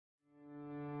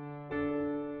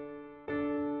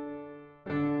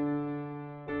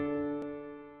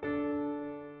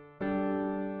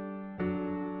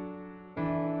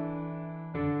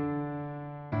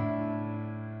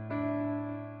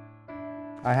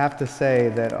I have to say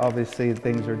that obviously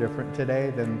things are different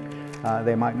today than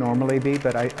they might normally be,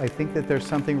 but I think that there's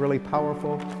something really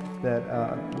powerful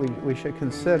that we should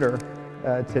consider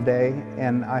today,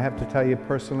 and I have to tell you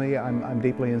personally, I'm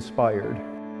deeply inspired.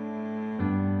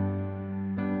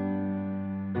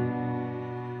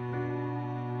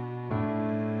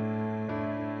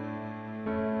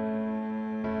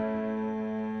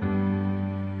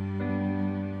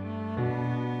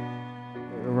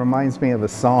 It reminds me of a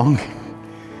song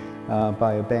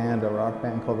by a band, a rock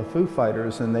band called the Foo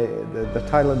Fighters, and the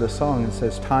title of the song, it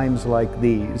says, "Times like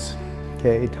these."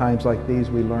 Okay, times like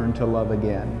these we learn to love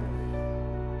again.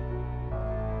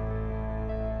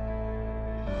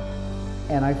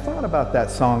 And I thought about that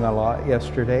song a lot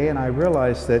yesterday, and I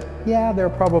realized that, yeah, there are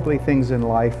probably things in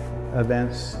life,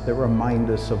 events that remind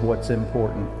us of what's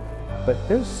important. But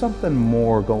there's something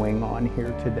more going on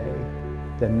here today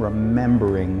than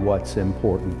remembering what's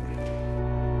important.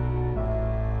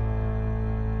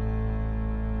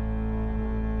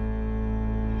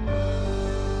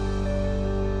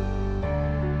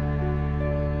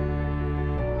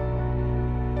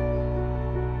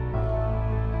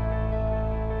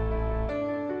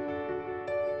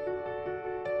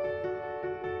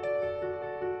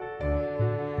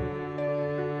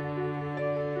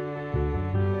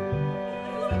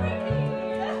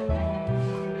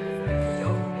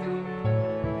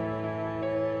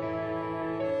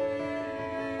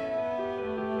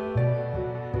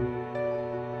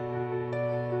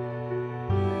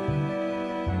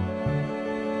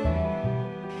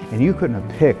 And you couldn't have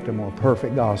picked a more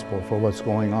perfect gospel for what's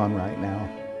going on right now.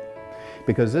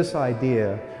 Because this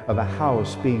idea of a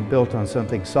house being built on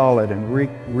something solid and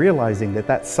realizing that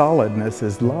that solidness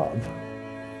is love.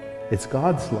 It's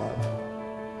God's love.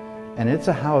 And it's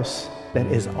a house that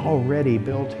is already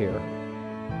built here.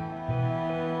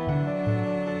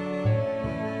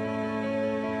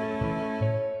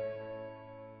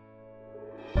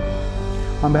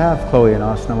 On behalf of Chloe and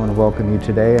Austin, I want to welcome you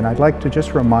today, and I'd like to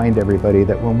just remind everybody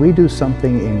that when we do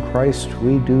something in Christ,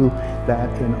 we do that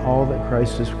in all that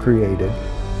Christ has created,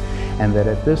 and that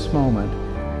at this moment,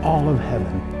 all of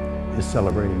heaven is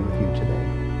celebrating with you today,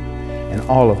 and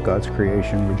all of God's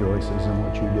creation rejoices in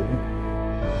what you do.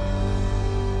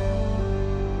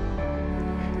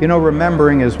 You know,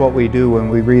 remembering is what we do when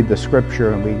we read the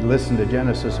Scripture and we listen to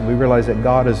Genesis and we realize that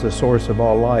God is the source of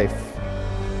all life.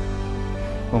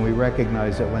 When we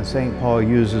recognize that when St. Paul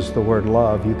uses the word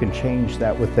love, you can change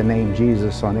that with the name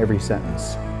Jesus on every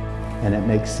sentence, and it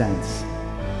makes sense.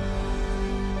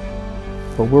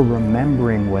 But we're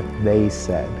remembering what they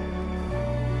said,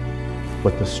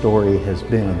 what the story has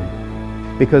been.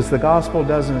 Because the gospel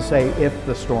doesn't say if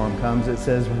the storm comes, it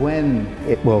says when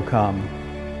it will come.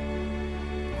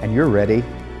 And you're ready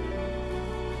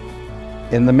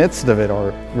in the midst of it,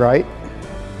 all right?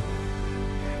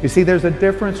 You see, there's a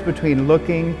difference between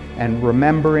looking and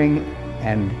remembering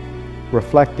and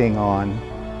reflecting on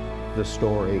the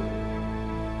story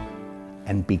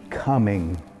and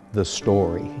becoming the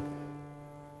story.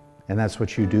 And that's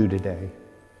what you do today.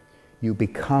 You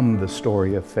become the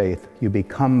story of faith. You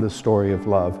become the story of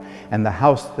love. And the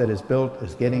house that is built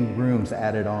is getting rooms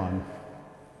added on.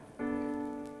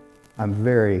 I'm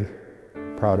very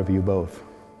proud of you both.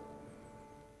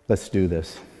 Let's do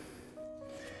this.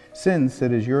 Since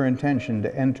it is your intention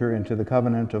to enter into the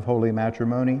covenant of holy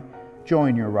matrimony,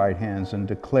 join your right hands and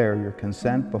declare your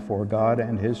consent before God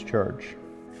and His church.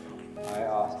 I,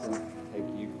 Austin, take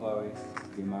you, Chloe, to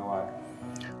be my wife.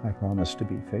 I promise to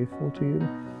be faithful to you.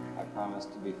 I promise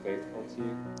to be faithful to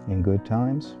you. In good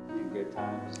times. In good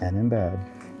times. And in bad.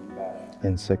 And in bad.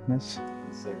 In sickness.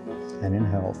 In sickness. And in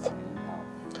health. And in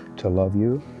health. To love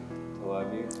you. To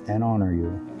love you. And honor you.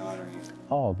 And honor you.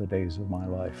 All the days of my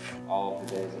life. All of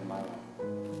the days of my life.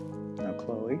 Now,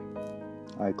 Chloe,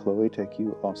 I, Chloe, take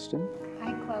you, Austin.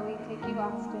 I, Chloe, take you,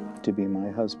 Austin. To be my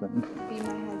husband. Be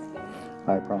my husband.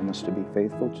 I promise to be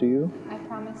faithful to you. I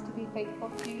promise to be faithful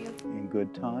to you. In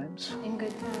good times. In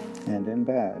good times. And in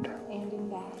bad. And in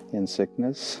bad. In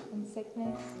sickness. In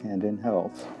sickness. And in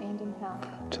health. And in health.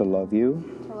 To love you.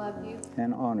 To love you.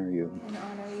 And honor you. And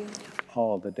honor you.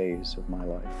 All the days of my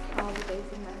life. All the days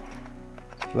of my life.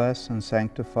 Bless and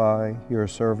sanctify your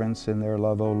servants in their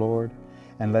love, O Lord,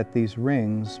 and let these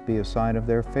rings be a sign of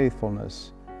their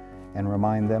faithfulness, and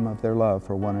remind them of their love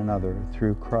for one another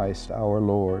through Christ our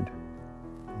Lord.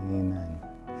 Amen.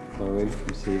 Chloe,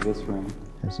 receive this ring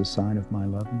As a sign of my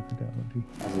love and fidelity.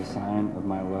 as a sign of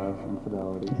my love and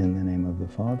fidelity. In the name of the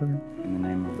Father, In the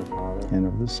name of the Father, and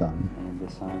of the Son, and of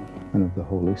the Son, and of the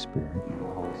Holy Spirit. and of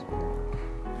the Holy Spirit.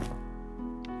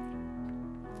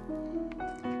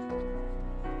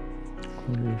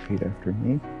 Repeat after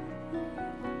me.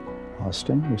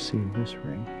 Austin, receive this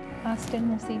ring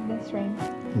Austin, receive this ring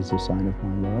as a sign of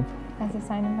my love as a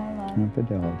sign of my love and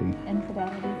fidelity. and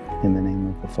fidelity. In the name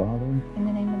of the Father, In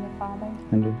the name of the Father,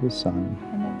 and of the Son,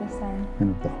 and of the Son, and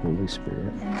of the Holy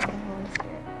Spirit. and of the Holy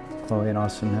Spirit. Chloe and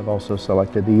Austin have also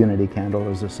selected the unity candle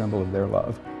as a symbol of their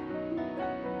love.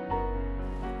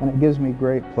 And it gives me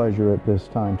great pleasure at this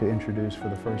time to introduce for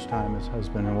the first time as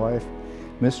husband and wife,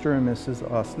 Mr. and Mrs.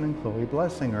 Austin and Chloe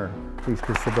Blessinger. Please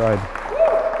kiss the bride.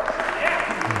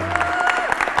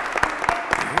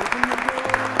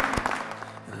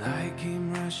 The light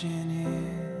came rushing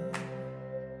in.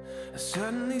 I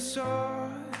suddenly saw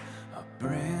a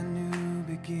brand new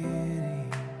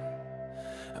beginning,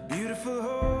 a beautiful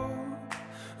hope,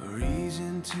 a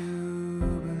reason to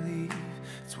believe.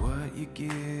 It's what you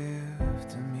give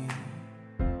to me.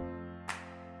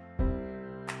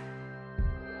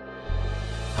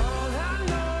 All I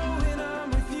know when I'm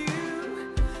with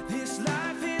you, this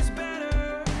life is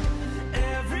better.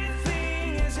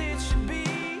 Everything as it should be.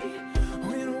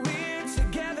 When we're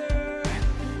together,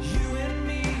 you and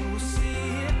me will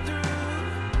see it through.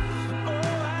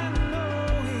 Oh, I know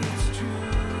it's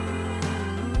true.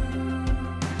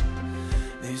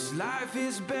 This life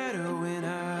is better when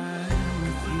I